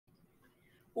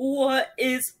What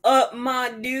is up, my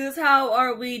dudes? How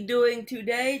are we doing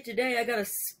today? Today I got a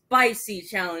spicy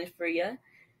challenge for you.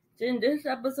 In this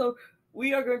episode,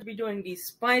 we are going to be doing the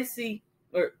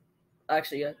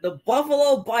the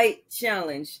Buffalo Bite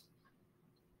Challenge.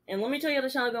 And let me tell you how the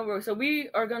challenge is going to work. So we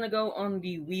are going to go on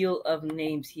the wheel of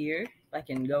names here. If I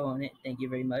can go on it, thank you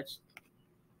very much.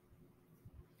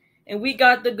 And we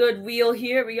got the good wheel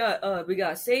here. We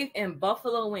got Safe and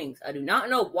Buffalo Wings. I do not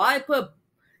know why I put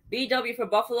BW for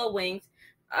Buffalo Wings.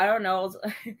 I don't know.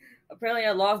 Apparently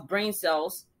I lost brain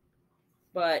cells.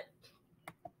 But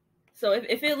so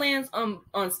if it lands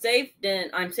on safe, then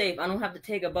I'm safe. I don't have to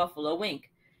take a Buffalo Wing.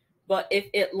 But if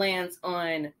it lands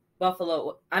on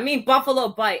Buffalo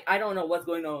Bite. I don't know what's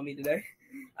going on with me today.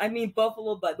 I mean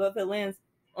Buffalo Bite. But if it lands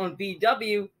on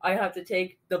BW, I have to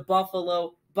take the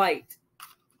Buffalo Bite.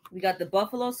 We got the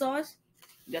buffalo sauce.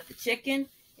 We got the chicken.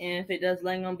 And if it does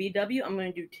land on BW, I'm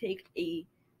going to take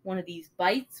one of these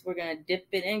bites. We're going to dip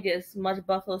it in, get as much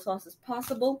buffalo sauce as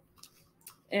possible.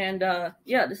 And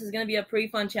this is going to be a pretty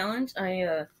fun challenge.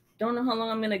 I don't know how long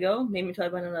I'm going to go. Maybe try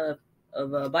to run out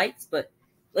of bites. But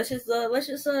let's just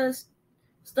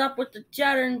stop with the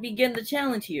chatter and begin the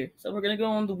challenge here. So we're going to go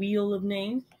on the wheel of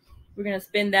names. We're going to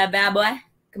spin that bad boy.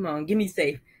 Come on, give me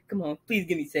safe. Come on, please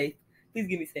give me safe. Please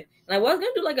give me safe. And I was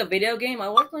going to do like a video game. I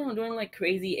was planning on doing like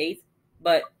Crazy 8.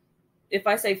 But if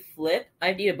I say flip,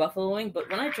 I'd eat a buffalo wing. But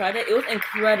when I tried it, it was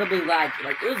incredibly laggy.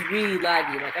 Like, it was really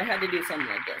laggy. Like, I had to do something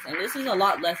like this. And this is a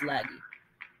lot less laggy.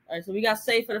 Alright, so we got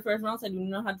safe for the first round. So I do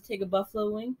not have to take a buffalo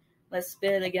wing. Let's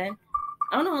spin it again.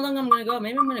 I don't know how long I'm going to go.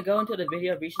 Maybe I'm going to go until the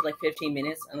video reaches like 15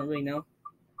 minutes. I don't really know.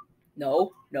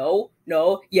 No.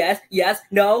 Yes,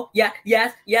 no,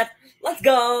 yes. Let's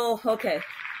go. Okay.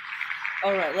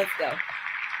 Alright, let's go.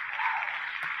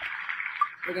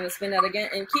 We're going to spin that again.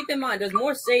 And keep in mind, there's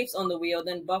more safes on the wheel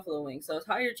than buffalo wings. So it's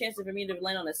higher chances for me to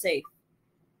land on a safe.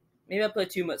 Maybe I put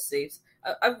too much safes.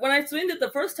 When I swinned it the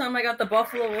first time, I got the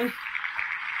buffalo wing.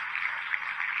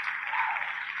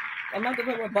 I'm not going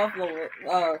to put more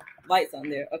buffalo bites on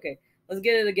there. Okay, let's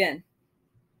get it again.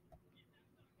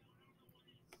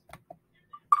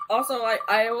 Also,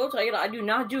 I will tell you that I do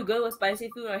not do good with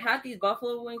spicy food. I had these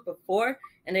buffalo wings before,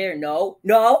 and they are no.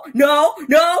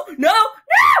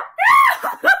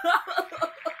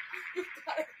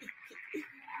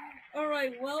 All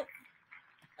right, well,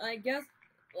 I guess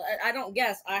I don't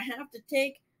guess. I have to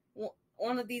take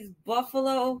one of these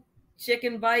buffalo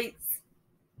chicken bites.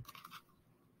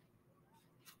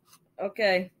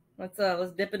 Okay, let's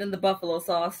dip it in the buffalo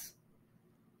sauce.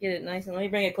 Get it nice, and let me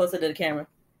bring it closer to the camera.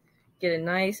 Get it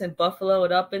nice and buffalo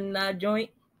it up in that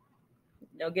joint.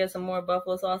 I'll get some more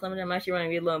buffalo sauce on there. I'm actually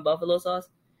running a little buffalo sauce.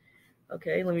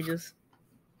 Okay, let me just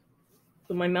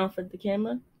put my mouth at the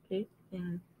camera. Okay,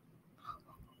 and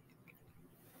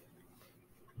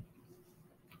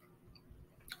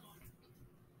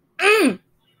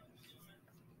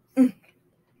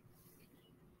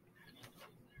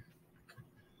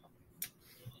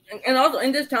And also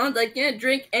in this challenge, I can't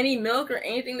drink any milk or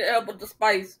anything to help with the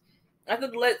spice. I have to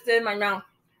let it sit in my mouth.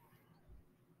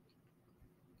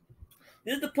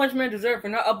 This is the punishment I deserve for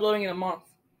not uploading in a month.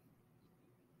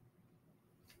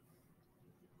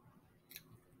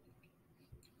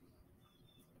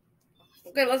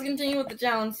 Okay, let's continue with the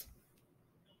challenge.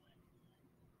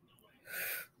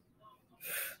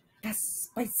 That's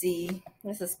spicy.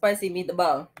 This is spicy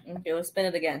meatball. Okay, let's spin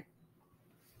it again.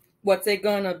 What's it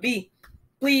gonna be?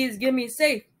 Please give me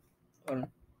safe. Hold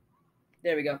on.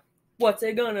 There we go. What's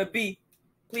it gonna be?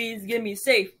 Please give me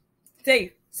safe.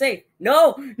 Safe.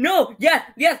 No.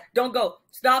 Yes. Don't go.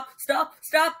 Stop.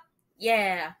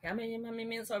 Yeah. How many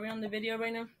minutes are we on the video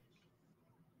right now?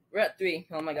 We're at 3.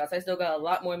 Oh my gosh, I still got a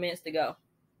lot more minutes to go.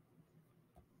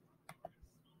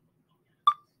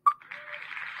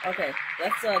 Okay,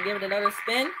 let's give it another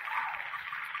spin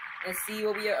and see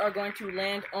what we are going to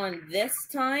land on this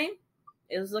time.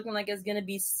 It's looking like it's going to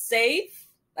be safe.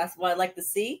 That's what I like to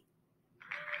see.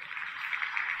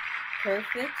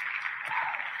 Perfect.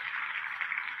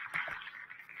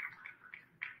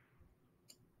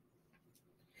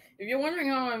 If you're wondering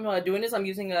how I'm doing this, I'm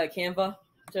using Canva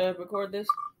to record this.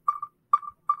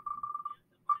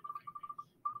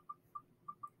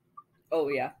 Oh,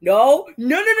 yeah. No.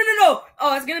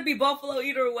 Oh, it's going to be buffalo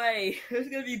either way. It's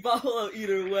going to be buffalo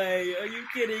either way. Are you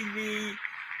kidding me?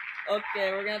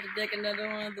 Okay, we're going to have to take another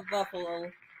one of the buffalo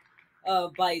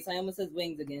bites. I almost said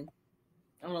wings again.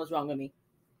 I don't know what's wrong with me.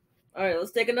 All right,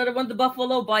 let's take another one of the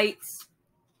buffalo bites.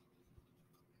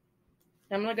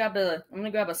 I'm going to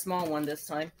grab a small one this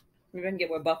time. We're going to get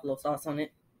more buffalo sauce on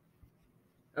it.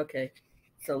 Okay.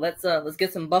 So let's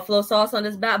get some buffalo sauce on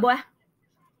this bad boy.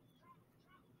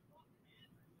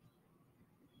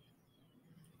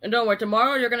 And don't worry,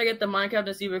 tomorrow you're gonna get the Minecraft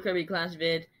and Super Kirby Clash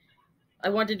vid. I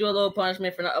want to do a little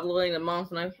punishment for not uploading the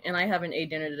month, and I haven't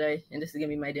ate dinner today, and this is gonna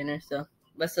be my dinner. So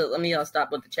let me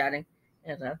stop with the chatting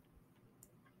and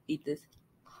eat this.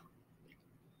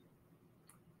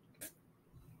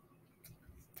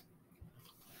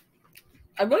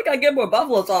 I really gotta get more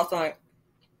buffalo sauce on it.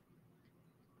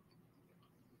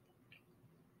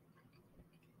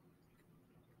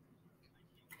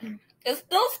 It's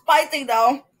still spicy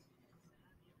though.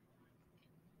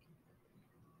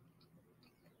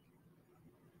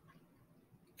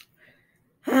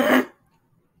 I'm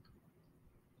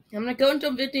gonna go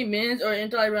until 15 minutes or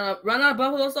until I run out of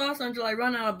buffalo sauce or until I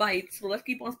run out of bites. So let's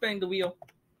keep on spinning the wheel.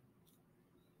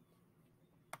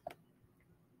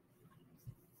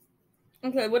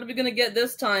 Okay, what are we gonna get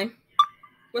this time?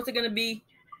 What's it gonna be?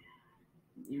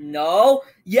 No.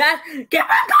 Yes. Get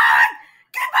back on!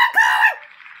 Get back on!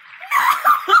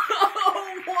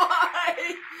 No! Why?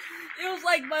 It was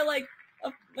like by like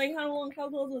how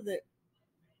close was it?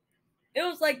 It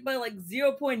was like by like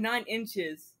 0.9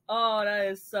 inches. Oh, that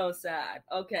is so sad.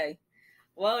 Okay.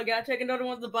 Well, we gotta take another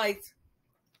one of the bites.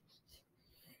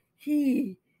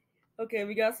 Okay,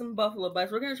 we got some buffalo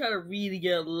bites. We're gonna try to really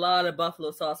get a lot of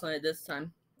buffalo sauce on it this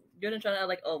time. We're gonna try to add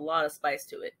like a lot of spice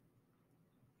to it.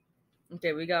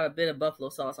 Okay, we got a bit of buffalo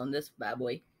sauce on this bad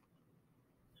boy.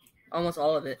 Almost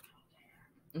all of it.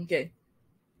 Okay.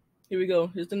 Here we go.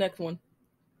 Here's the next one.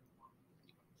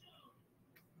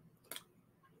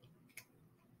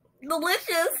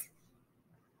 Delicious!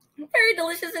 Very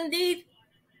delicious indeed.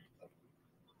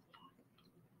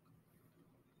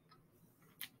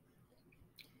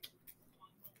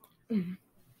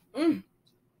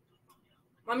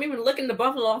 I'm even licking the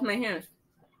buffalo off my hands.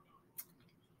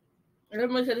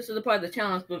 Everybody said this is a part of the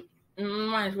challenge, but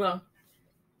might as well.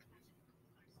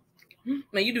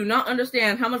 Man, you do not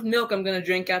understand how much milk I'm gonna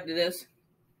drink after this.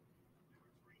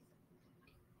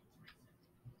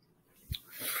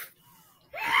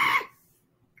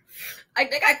 I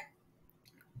think I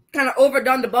kind of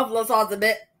overdone the buffalo sauce a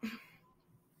bit.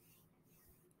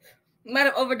 Might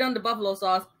have overdone the buffalo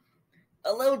sauce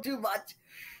a little too much.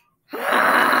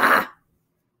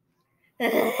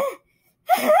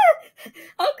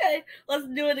 Okay, let's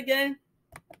do it again.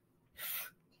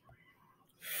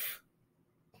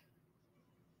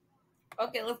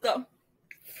 Okay, let's go.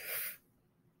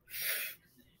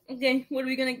 Okay,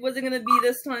 what's it gonna be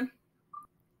this time?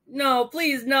 No,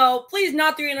 please, no. Please,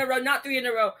 not 3 in a row, not 3 in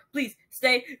a row. Please,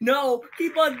 stay. No,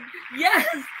 keep on. Yes!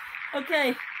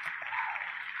 Okay.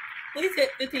 Please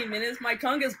hit 15 minutes. My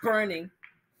tongue is burning.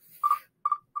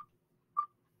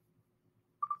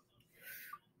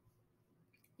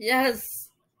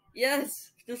 Yes.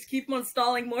 Yes. Just keep on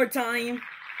stalling. More time.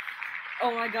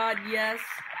 Oh my god, yes.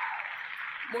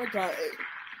 More time.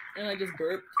 And I just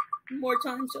burped. More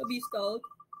time shall be stalled.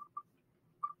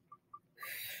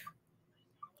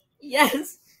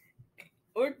 Yes.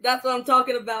 That's what I'm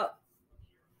talking about.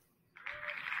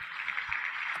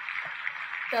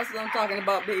 That's what I'm talking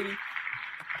about, baby.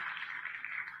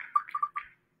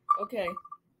 Okay.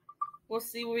 We'll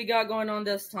see what we got going on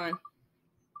this time.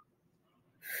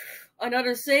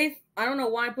 Another safe. I don't know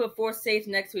why I put 4 safes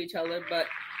next to each other, but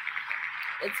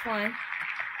it's fine.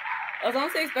 I was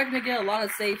honestly expecting to get a lot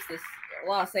of safes, but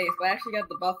I actually got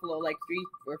the buffalo like 3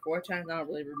 or 4 times. I don't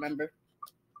really remember.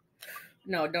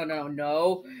 No.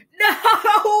 No,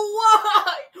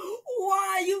 why?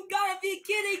 Why? You gotta be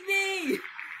kidding me!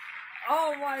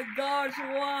 Oh my gosh,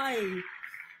 why?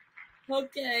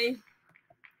 Okay.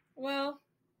 Well,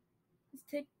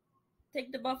 let's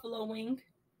take the buffalo wing.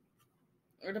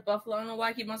 Or the buffalo. I don't know why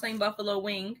I keep on saying buffalo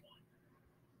wing.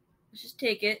 Let's just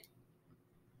take it.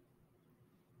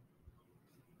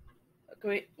 Okay,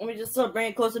 wait, let me just bring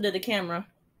it closer to the camera.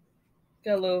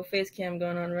 Got a little face cam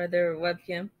going on right there,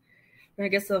 webcam. We're gonna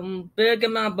get some big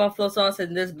amount of buffalo sauce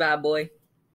in this bad boy.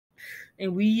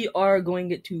 And we are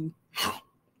going to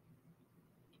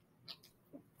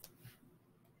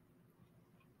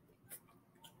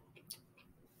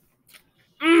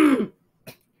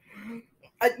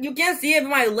you can't see it, but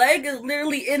my leg is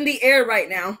literally in the air right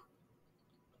now.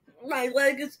 My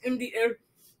leg is in the air.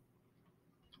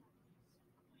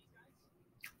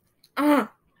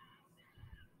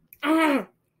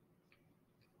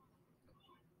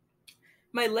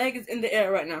 My leg is in the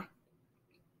air right now.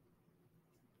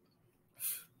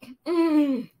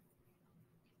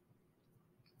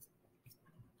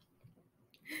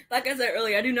 Like I said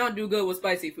earlier, I do not do good with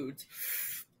spicy foods.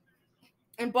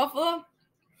 And buffalo,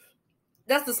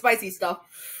 that's the spicy stuff.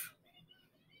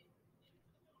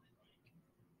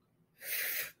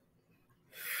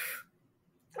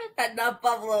 That's not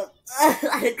buffalo.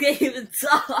 I can't even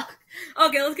talk.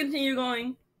 Okay, let's continue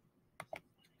going.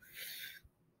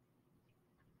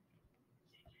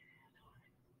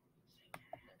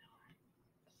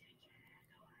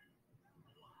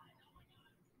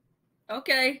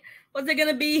 Okay, what's it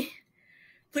gonna be?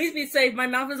 Please be safe. My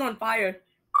mouth is on fire.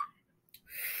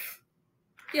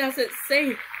 Yes, it's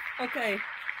safe. Okay.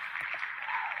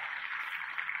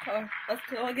 Let's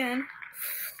go again.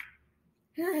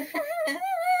 You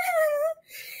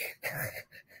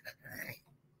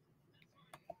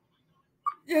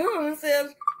don't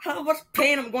understand how much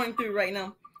pain I'm going through right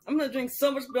now. I'm gonna drink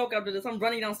so much milk after this. I'm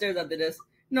running downstairs after this.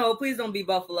 No, please don't be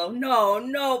Buffalo. No,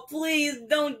 no, please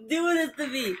don't do this to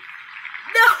me.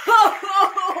 No!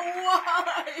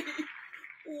 Why?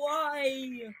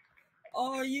 Why?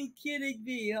 Are you kidding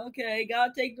me? Okay,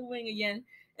 gotta take the wing again.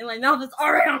 And my mouth is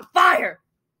already on fire!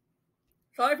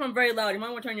 Sorry if I'm very loud. You might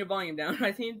want to turn your volume down.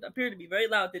 I appear to be very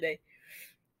loud today.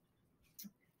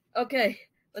 Okay,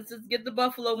 let's just get the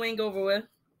buffalo wing over with.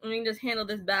 And we can just handle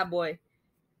this bad boy.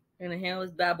 I'm gonna handle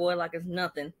this bad boy like it's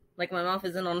nothing. Like my mouth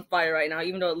isn't on fire right now,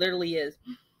 even though it literally is.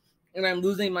 And I'm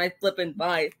losing my flipping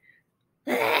bite.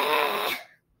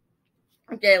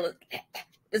 Okay,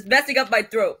 it's messing up my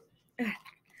throat.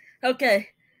 Okay,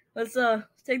 let's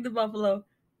take the buffalo.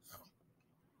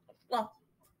 Well,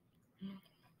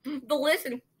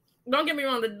 delicious. Don't get me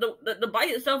wrong, the bite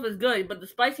itself is good, but the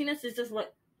spiciness is just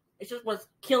what's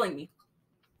killing me.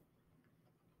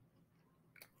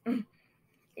 You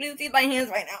can see my hands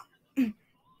right now.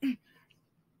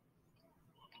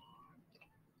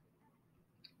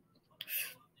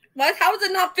 What? How is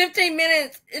it not 15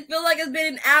 minutes? It feels like it's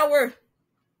been an hour.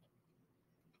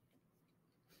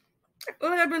 I feel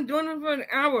like I've been doing it for an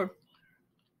hour.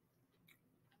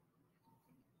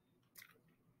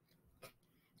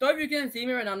 So if you can't see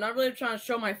me right now, I'm not really trying to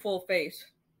show my full face.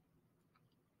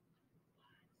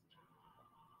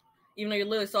 Even though you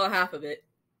literally saw half of it.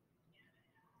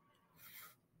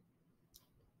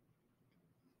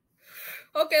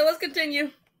 Okay, let's continue.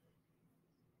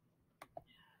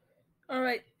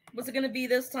 Alright, what's it gonna be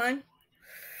this time?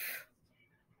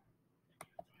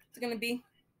 What's it gonna be?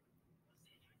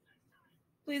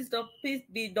 Please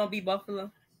don't be Buffalo.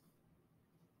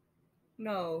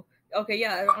 No. Okay,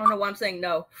 yeah, I don't know why I'm saying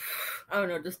no. I don't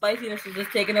know, the spiciness is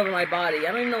just taking over my body.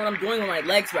 I don't even know what I'm doing with my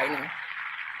legs right now.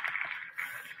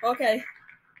 Okay,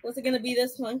 what's it gonna be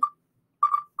this one?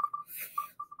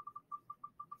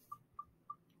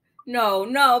 No,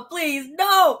 no, please,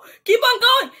 no! Keep on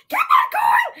going! Keep on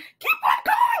going! Keep on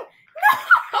going!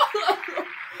 No!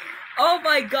 Oh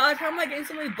my gosh, how am I getting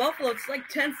so many buffaloes? It's like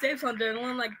 10 saves on there and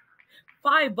only like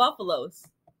 5 buffaloes.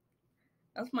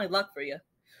 That's my luck for you.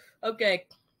 Okay,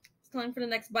 it's time for the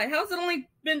next bite. How's it only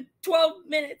been 12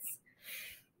 minutes?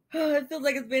 It feels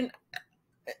like it's been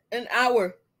an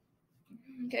hour.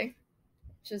 Okay,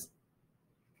 just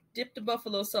dip the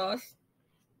buffalo sauce.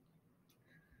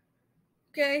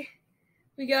 Okay,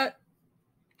 we got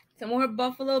some more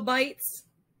buffalo bites.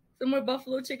 Some more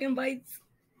buffalo chicken bites.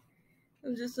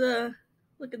 I'm just,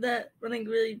 look at that. Running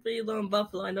really, really low on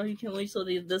buffalo. I know you can only show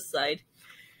this side.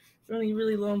 Running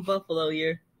really low on buffalo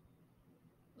here.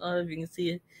 I don't know if you can see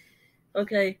it.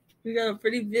 Okay, we got a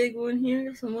pretty big one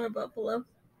here. Some more buffalo.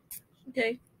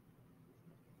 Okay.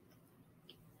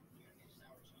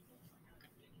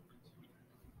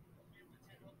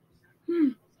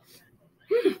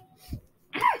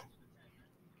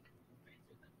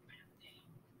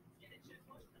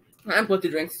 I'm going to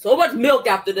drink so much milk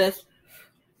after this.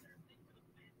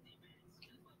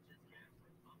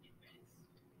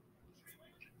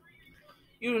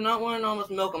 You do not want to know how much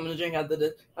milk I'm going to drink after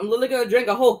this. I'm literally going to drink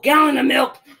a whole gallon of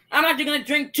milk. I'm actually going to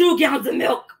drink 2 gallons of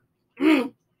milk.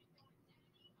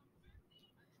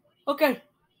 Okay.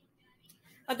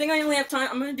 I think I only have time.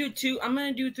 I'm going to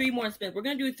do 3 more spins. We're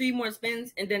going to do 3 more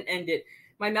spins and then end it.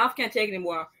 My mouth can't take it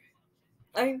anymore.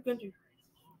 I'm going to do...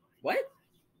 What?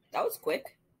 That was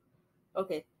quick.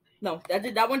 Okay. No,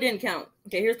 that one didn't count.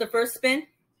 Okay, here's the first spin.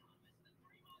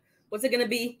 What's it going to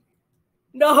be?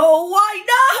 No, why?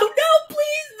 No,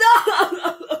 please,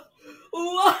 no.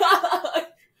 Why?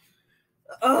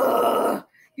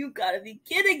 You gotta be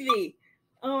kidding me.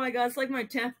 Oh my god, it's like my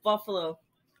 10th buffalo.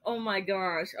 Oh my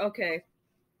gosh. Okay.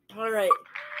 All right.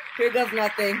 Here goes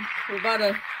nothing. We're about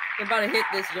to hit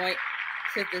this joint.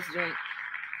 Let's hit this joint.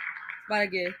 It's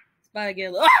about to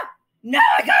get. Ah! No,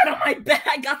 I got it on my bed.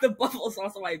 I got the buffalo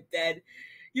sauce on my bed.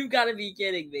 You gotta be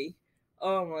kidding me.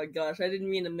 Oh my gosh, I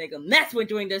didn't mean to make a mess when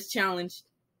doing this challenge.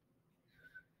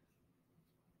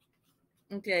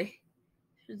 Okay.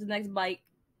 Here's the next bite.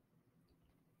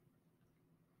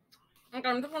 Okay,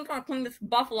 I'm just gonna try to clean this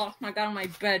buffalo off I got on my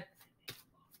bed.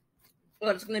 Oh,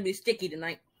 it's gonna be sticky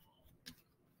tonight.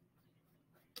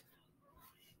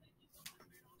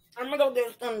 I'm gonna go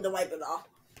get something to wipe it off.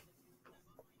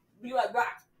 Be right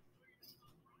back.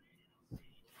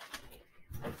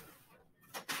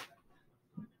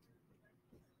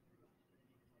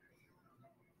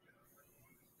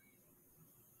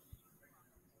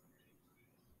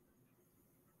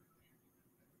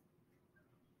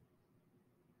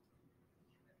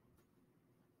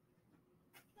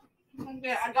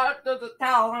 Okay, I got the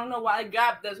towel. I don't know why I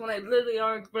grabbed this when I literally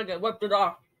already freaking whipped it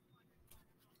off.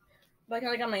 But I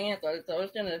kinda got my hands on it, so I'm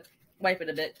just gonna wipe it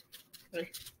a bit.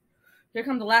 Here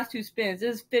come the last 2 spins.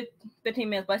 This is 15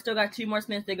 minutes, but I still got 2 more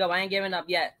spins to go. I ain't giving up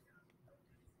yet.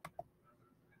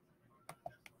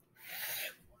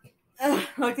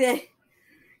 Okay,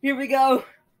 here we go.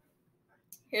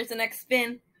 Here's the next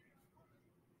spin.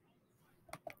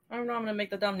 I don't know I'm gonna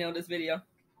make the thumbnail of this video.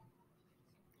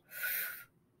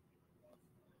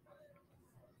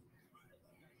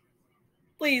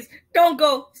 Please, don't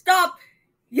go. Stop.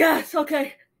 Yes,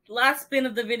 okay. Last spin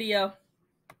of the video.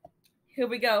 Here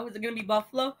we go. Is it gonna be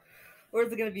Buffalo? Or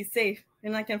is it gonna be safe?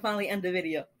 And I can finally end the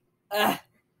video. I'm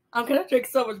gonna drink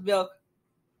so much milk.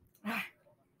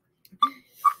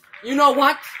 You know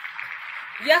what?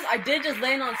 Yes, I did just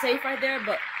land on safe right there,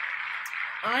 but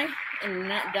I am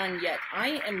not done yet.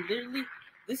 I am literally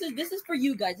this is for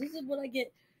you guys. This is what I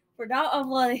get for that of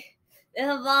like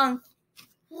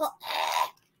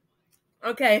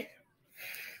okay.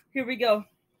 Here we go.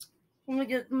 I'm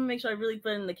gonna make sure I really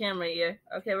put in the camera here.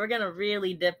 Okay, we're gonna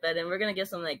really dip that in. We're gonna get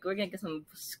some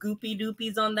scoopy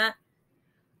doopies on that.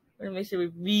 We're gonna make sure we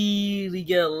really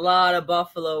get a lot of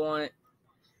buffalo on it.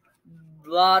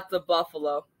 Lots of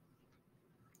buffalo.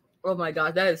 Oh my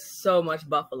god, that is so much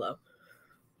buffalo.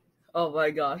 Oh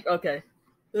my gosh. Okay.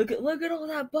 Look at all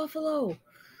that buffalo.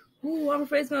 Ooh, I'm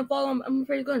afraid it's gonna fall on. I'm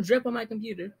afraid it's gonna drip on my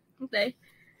computer. Okay.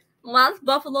 Last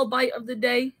buffalo bite of the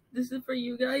day. This is for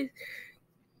you guys.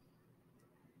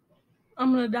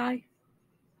 I'm gonna die.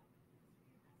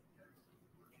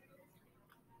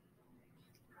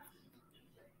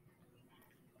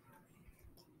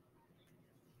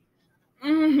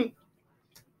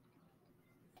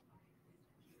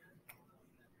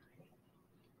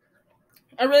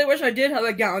 I really wish I did have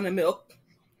a gallon of milk,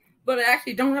 but I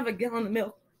actually don't have a gallon of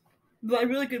milk. But I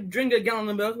really could drink a gallon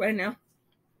of milk right now.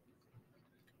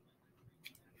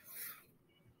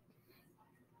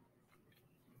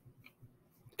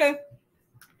 Okay.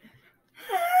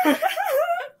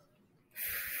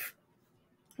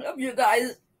 Hope you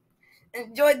guys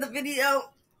enjoyed the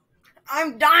video.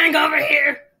 I'm dying over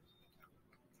here.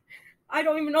 I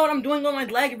don't even know what I'm doing on my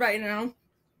leg right now.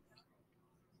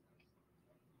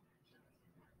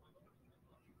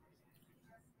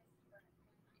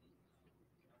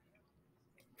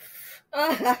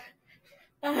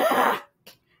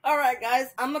 All right,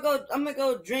 guys. I'm gonna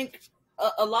go drink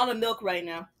a lot of milk right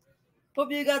now.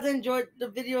 Hope you guys enjoyed the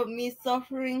video of me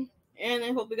suffering, and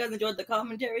I hope you guys enjoyed the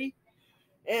commentary.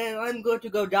 And I'm going to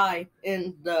go die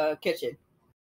in the kitchen.